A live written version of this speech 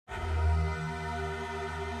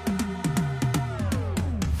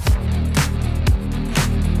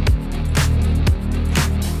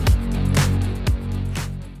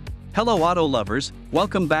Hello auto lovers,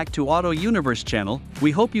 welcome back to Auto Universe channel.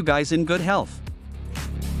 We hope you guys in good health.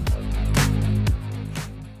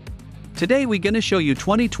 Today we gonna show you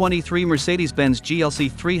 2023 Mercedes-Benz GLC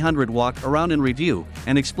 300 walk around and review,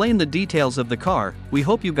 and explain the details of the car. We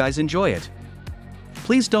hope you guys enjoy it.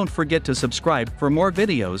 Please don't forget to subscribe for more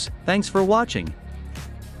videos. Thanks for watching.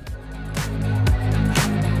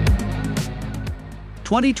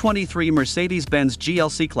 2023 Mercedes-Benz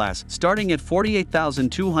GLC class starting at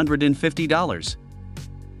 $48,250.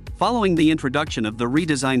 Following the introduction of the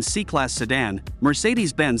redesigned C-Class sedan,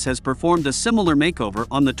 Mercedes-Benz has performed a similar makeover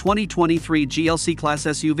on the 2023 GLC class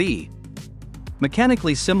SUV.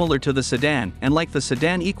 Mechanically similar to the sedan, and like the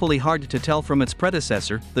sedan equally hard to tell from its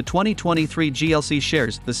predecessor, the 2023 GLC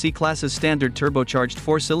shares the C-Class's standard turbocharged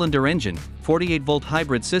 4-cylinder engine, 48-volt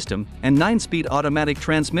hybrid system, and 9-speed automatic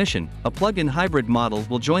transmission. A plug-in hybrid model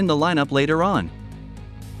will join the lineup later on.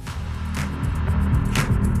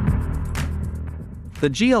 The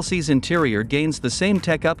GLC's interior gains the same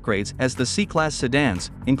tech upgrades as the C-Class sedans,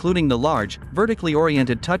 including the large, vertically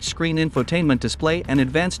oriented touchscreen infotainment display and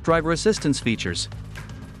advanced driver assistance features.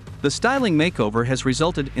 The styling makeover has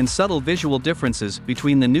resulted in subtle visual differences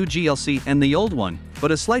between the new GLC and the old one, but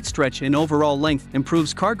a slight stretch in overall length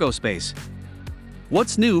improves cargo space.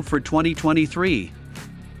 What's new for 2023?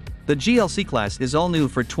 The GLC class is all new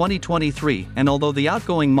for 2023, and although the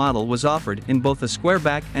outgoing model was offered in both a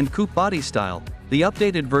squareback and coupe body style, the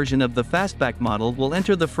updated version of the fastback model will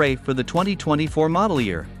enter the fray for the 2024 model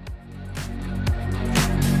year.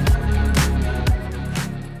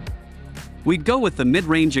 We'd go with the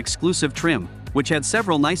mid-range exclusive trim, which had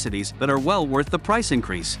several niceties that are well worth the price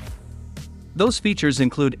increase. Those features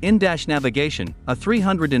include in-dash navigation, a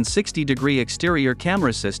 360-degree exterior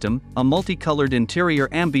camera system, a multicolored interior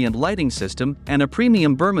ambient lighting system, and a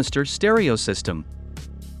premium Burmester stereo system.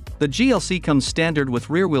 The GLC comes standard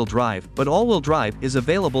with rear-wheel drive, but all-wheel drive is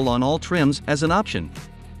available on all trims as an option.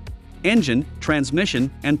 Engine,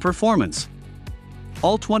 transmission, and performance.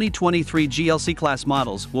 All 2023 GLC class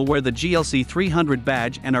models will wear the GLC 300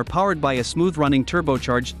 badge and are powered by a smooth-running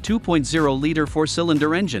turbocharged 2.0-liter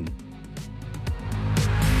 4-cylinder engine.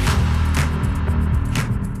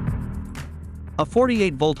 A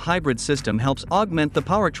 48-volt hybrid system helps augment the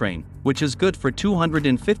powertrain, which is good for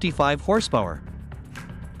 255 horsepower.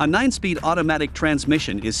 A 9-speed automatic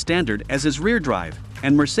transmission is standard as is rear drive,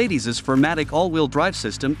 and Mercedes's 4MATIC all-wheel drive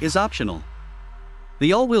system is optional.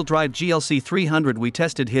 The all-wheel drive GLC 300 we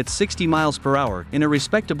tested hit 60 miles per hour in a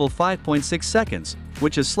respectable 5.6 seconds,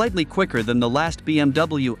 which is slightly quicker than the last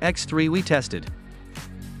BMW X3 we tested.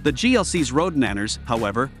 The GLC's road manners,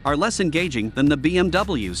 however, are less engaging than the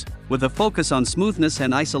BMW's, with a focus on smoothness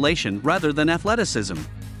and isolation rather than athleticism.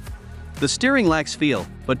 The steering lacks feel,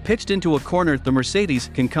 but pitched into a corner the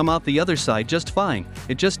Mercedes can come out the other side just fine.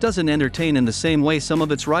 It just doesn't entertain in the same way some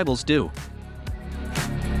of its rivals do.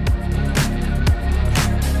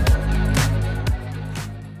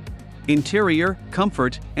 Interior,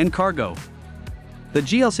 comfort, and cargo. The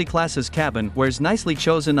GLC class's cabin wears nicely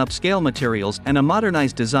chosen upscale materials and a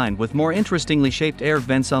modernized design with more interestingly shaped air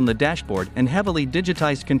vents on the dashboard and heavily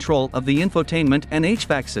digitized control of the infotainment and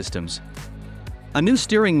HVAC systems. A new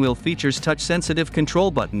steering wheel features touch-sensitive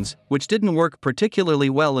control buttons, which didn't work particularly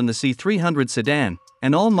well in the C300 sedan,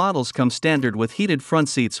 and all models come standard with heated front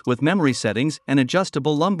seats with memory settings and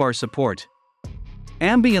adjustable lumbar support.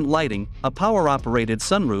 Ambient lighting, a power-operated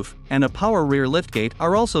sunroof, and a power rear liftgate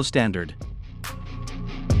are also standard.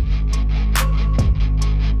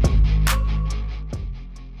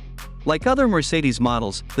 Like other Mercedes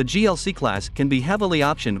models, the GLC class can be heavily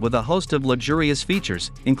optioned with a host of luxurious features,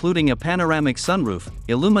 including a panoramic sunroof,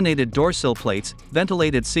 illuminated door sill plates,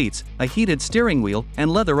 ventilated seats, a heated steering wheel,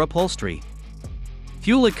 and leather upholstery.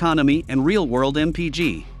 Fuel economy and real-world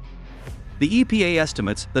MPG. The EPA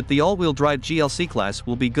estimates that the all-wheel drive GLC class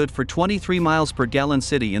will be good for 23 miles per gallon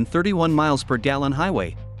city and 31 miles per gallon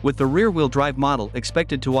highway, with the rear-wheel drive model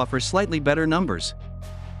expected to offer slightly better numbers.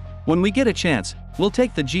 When we get a chance, we'll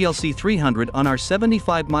take the GLC 300 on our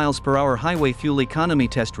 75 miles per hour highway fuel economy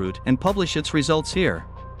test route and publish its results here.